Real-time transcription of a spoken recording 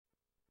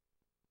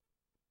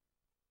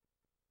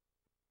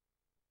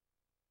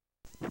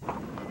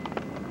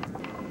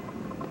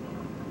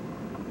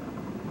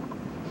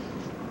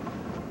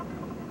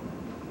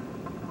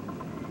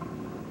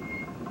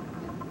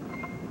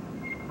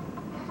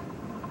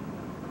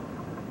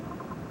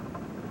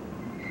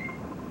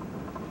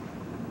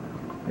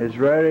is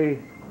ready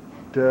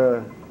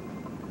to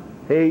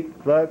heat,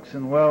 flux,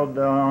 and weld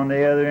on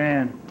the other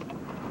end.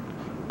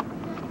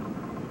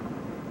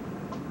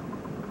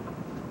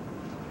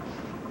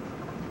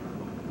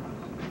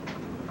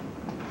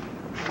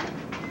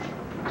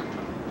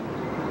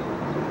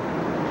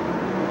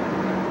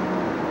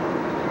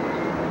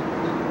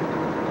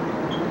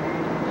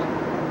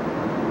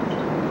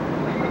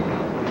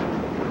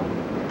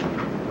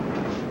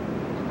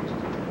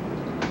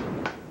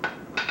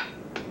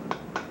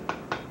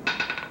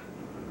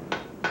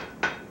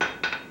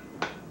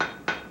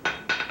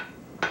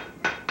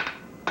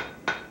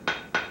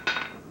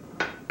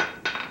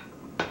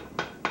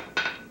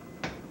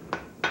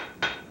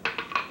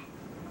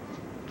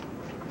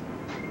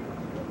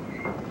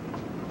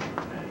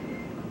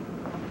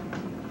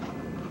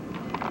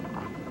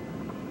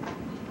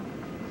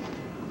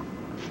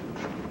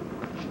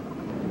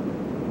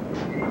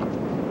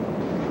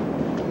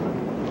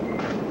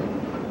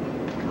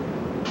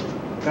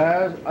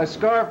 I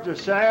scarfed the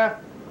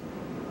shaft.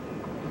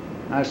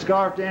 I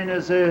scarfed the end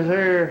of this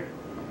here.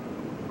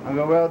 I'm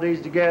going to weld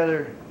these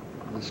together.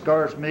 The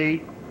scarves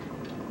meet.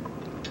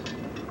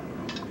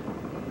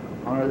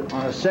 On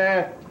a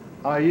shaft,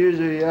 I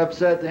usually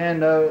upset the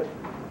end of it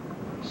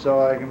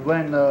so I can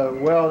blend the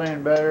weld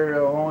in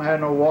better. I won't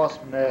have no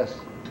wasp nest.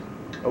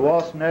 The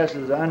wasp nest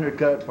is the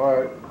undercut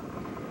part.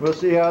 We'll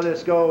see how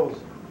this goes.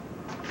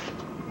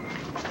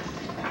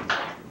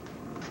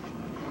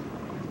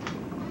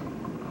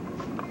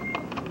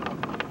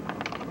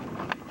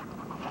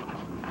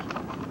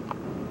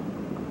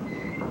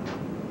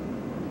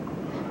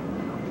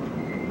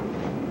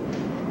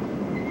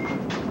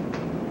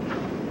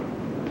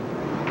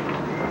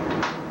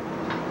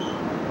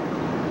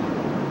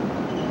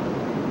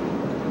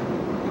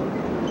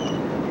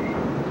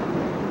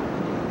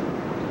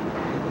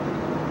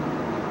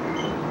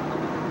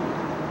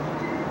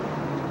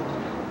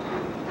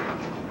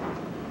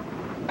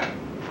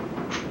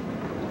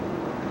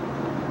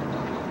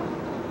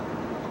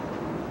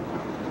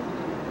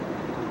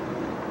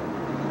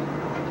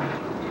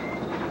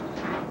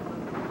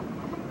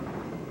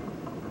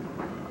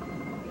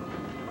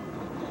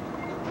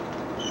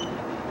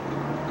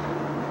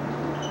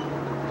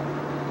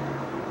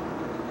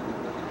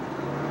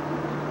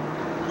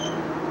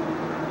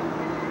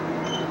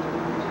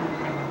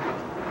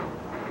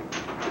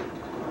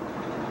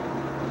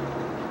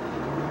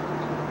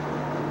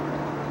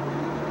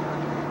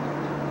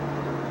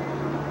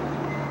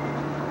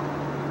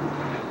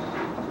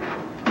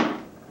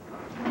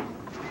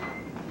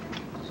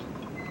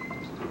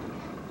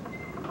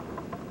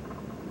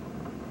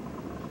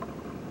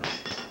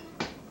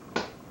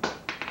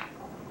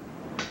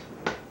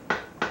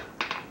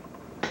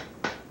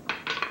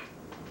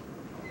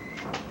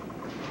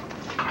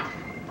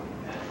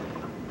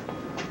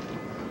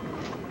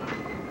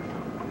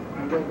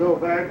 I'm going to go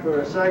back for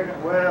a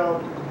second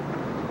weld.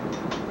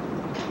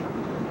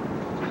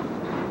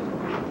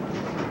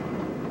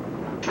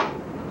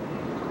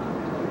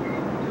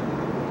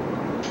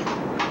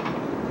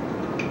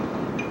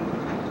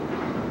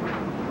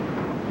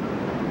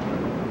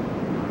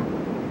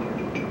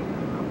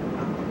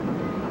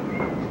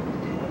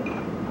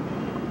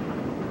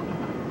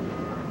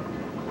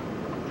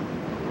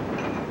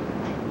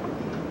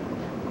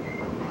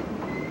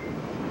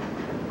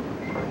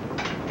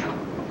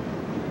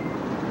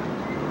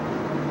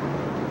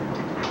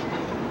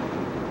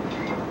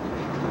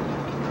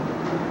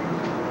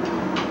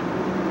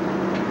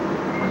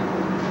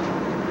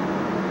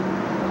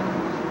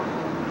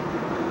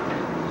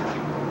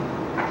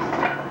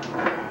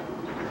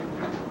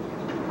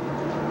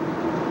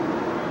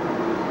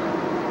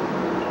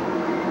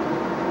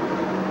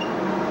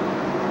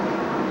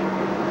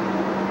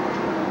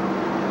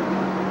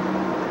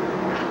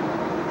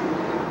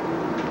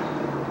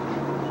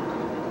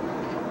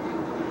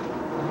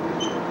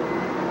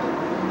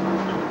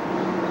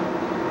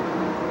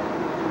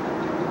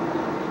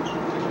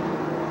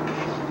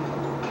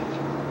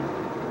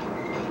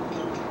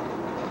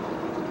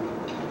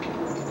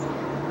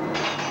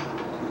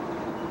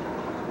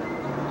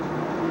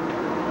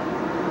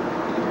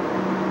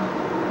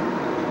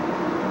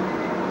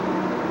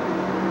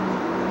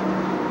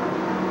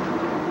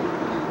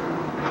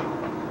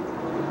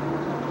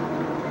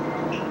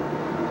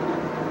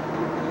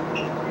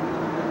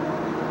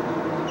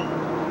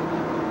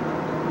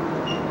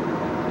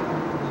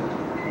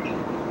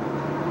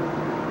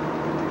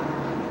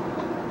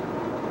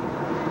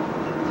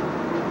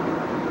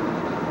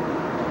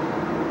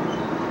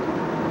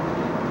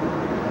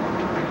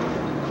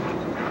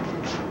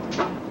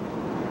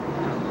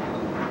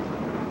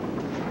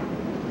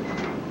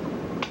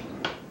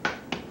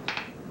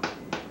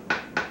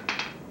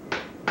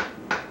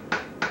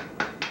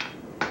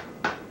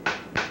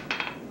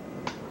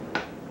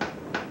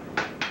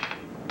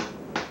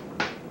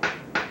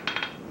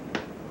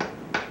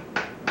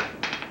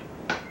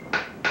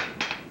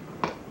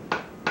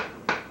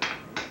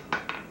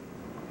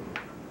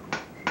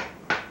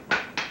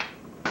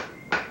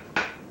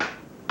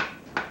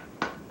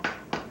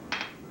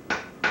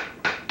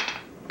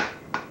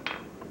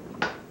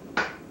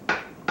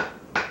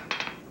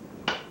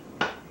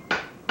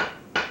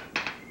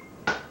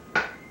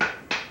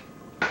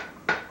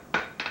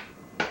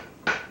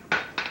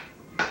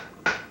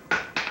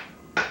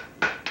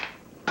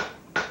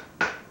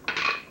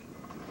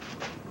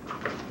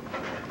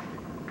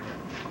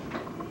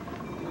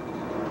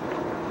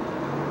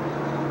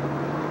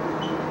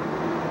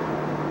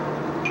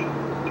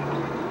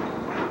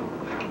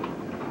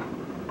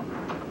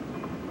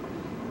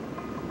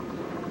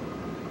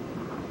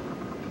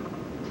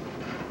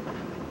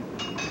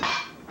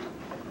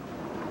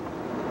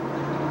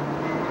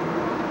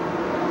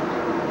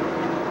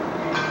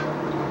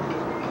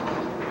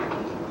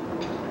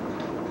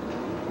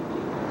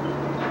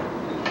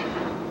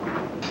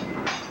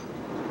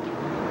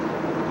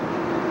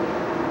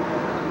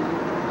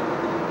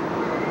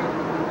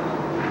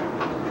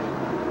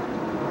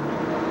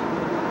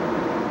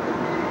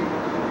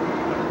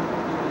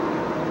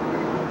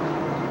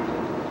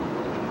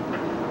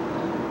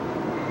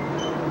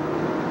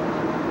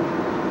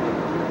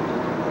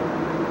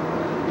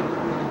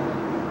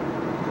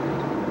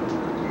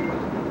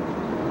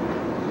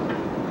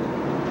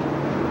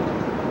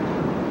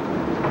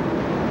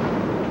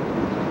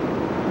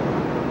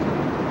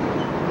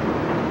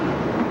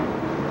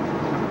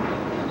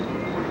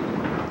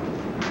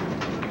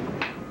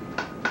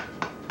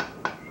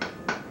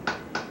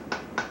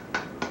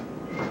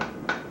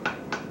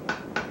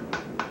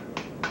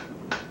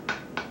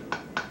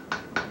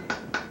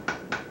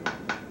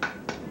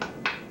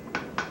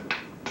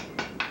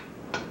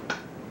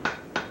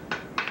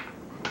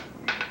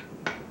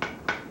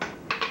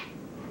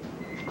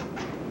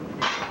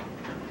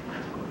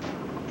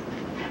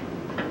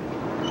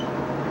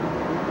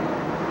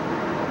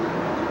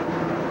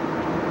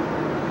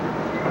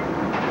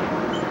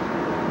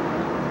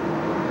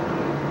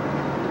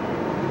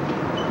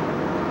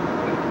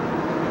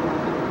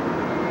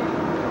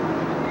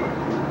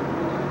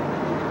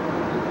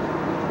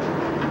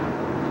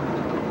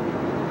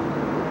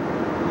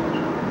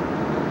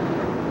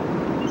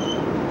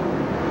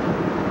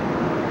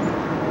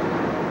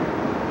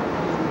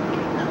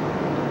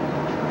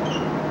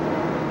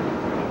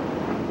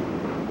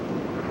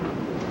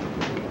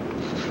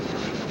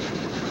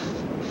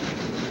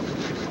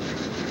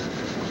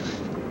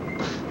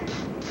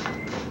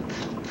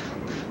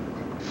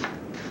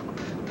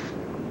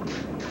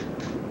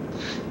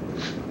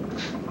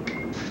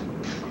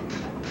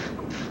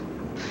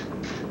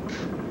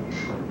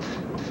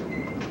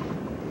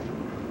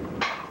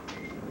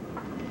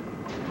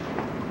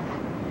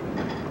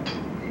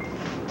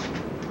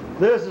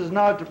 This is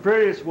not the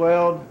prettiest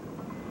weld.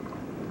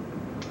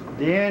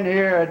 The end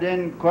here, I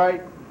didn't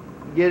quite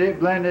get it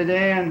blended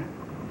in.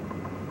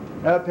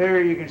 Up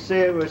here you can see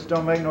it, which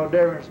don't make no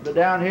difference. But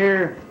down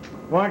here,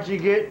 once you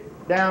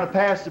get down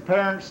past the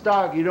parent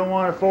stock, you don't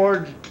want to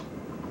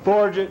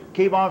forge it,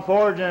 keep on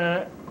forging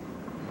it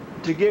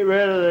to get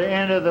rid of the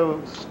end of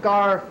the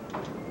scarf,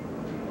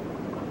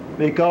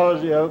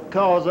 because it'll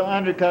cause an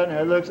undercut and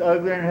it looks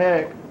ugly than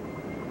heck.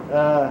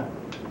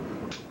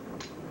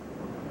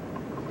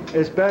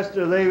 It's best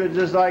to leave it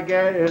just like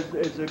that.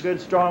 It's a good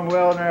strong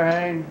weld in there,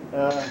 hang.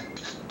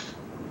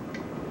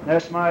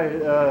 That's my,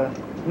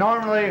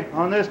 normally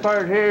on this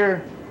part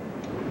here,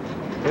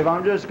 if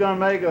I'm just going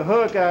to make a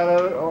hook out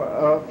of it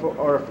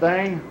or a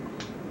thing,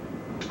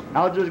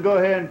 I'll just go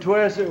ahead and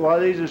twist it while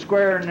these are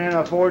square, and then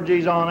I forge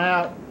these on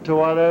out to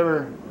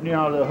whatever, you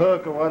know, the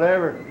hook or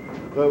whatever.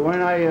 But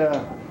when I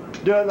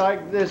do it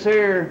like this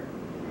here,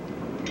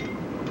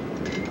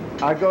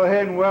 I go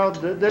ahead and weld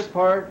this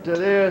part to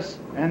this,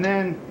 and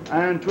then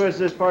I untwist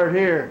this part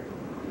here.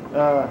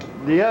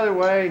 The other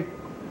way,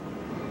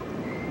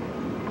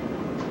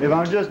 if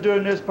I'm just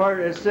doing this part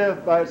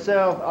itself by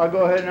itself, I'll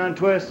go ahead and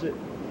untwist it.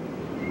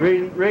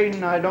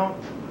 Reading, I don't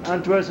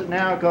untwist it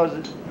now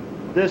because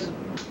this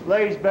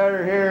lays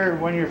better here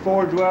when you're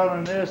forge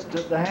welding this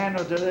to the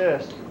handle to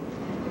this.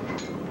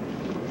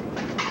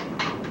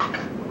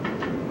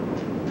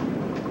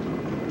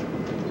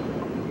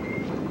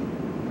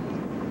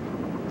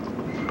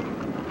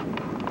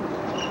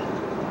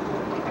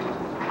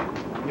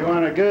 You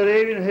want a good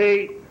even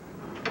heat.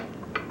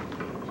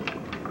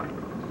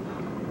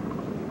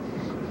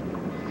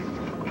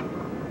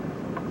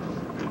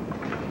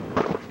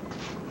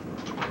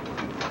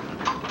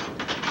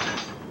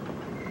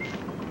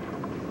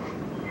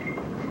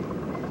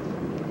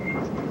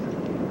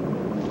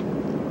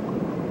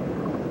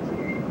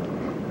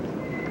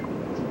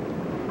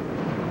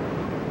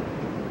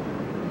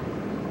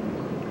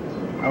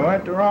 I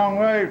went the wrong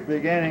way at the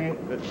beginning,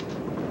 but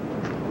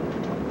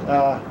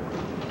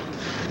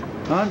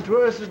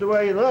untwist it the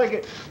way you like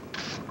it.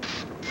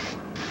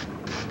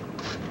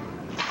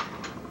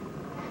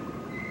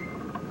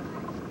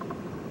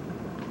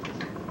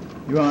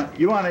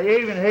 You want an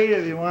even heat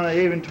if you want an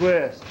even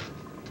twist.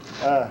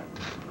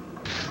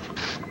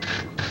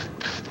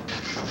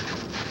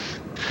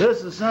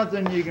 This is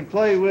something you can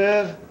play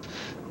with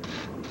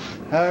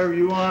however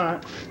you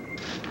want.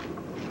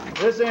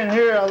 This end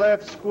here I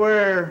left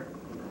square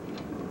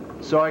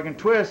so I can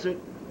twist it,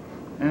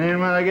 and then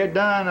when I get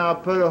done I'll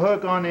put a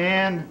hook on the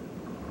end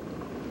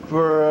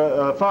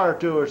for a fire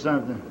tool or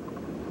something.